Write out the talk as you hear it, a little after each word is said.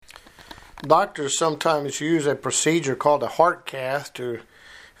Doctors sometimes use a procedure called a heart cath to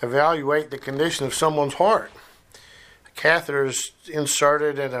evaluate the condition of someone's heart. A catheter is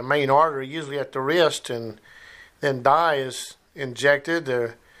inserted in a main artery, usually at the wrist, and then dye is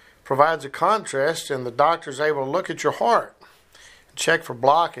injected. Provides a contrast, and the doctor is able to look at your heart and check for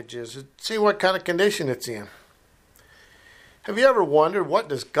blockages and see what kind of condition it's in. Have you ever wondered, what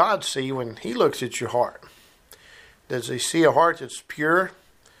does God see when He looks at your heart? Does He see a heart that's pure,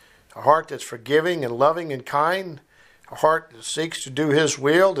 a heart that's forgiving and loving and kind, a heart that seeks to do His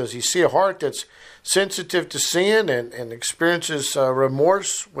will? Does He see a heart that's sensitive to sin and experiences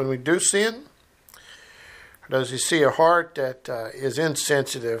remorse when we do sin? Or does He see a heart that is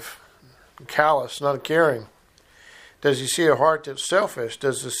insensitive, callous, not caring? Does He see a heart that's selfish?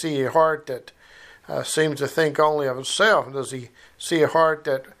 Does He see a heart that seems to think only of Himself? Does He see a heart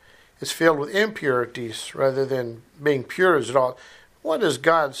that is filled with impurities rather than being pure as it ought? What does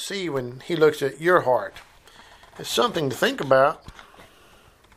God see when He looks at your heart? It's something to think about.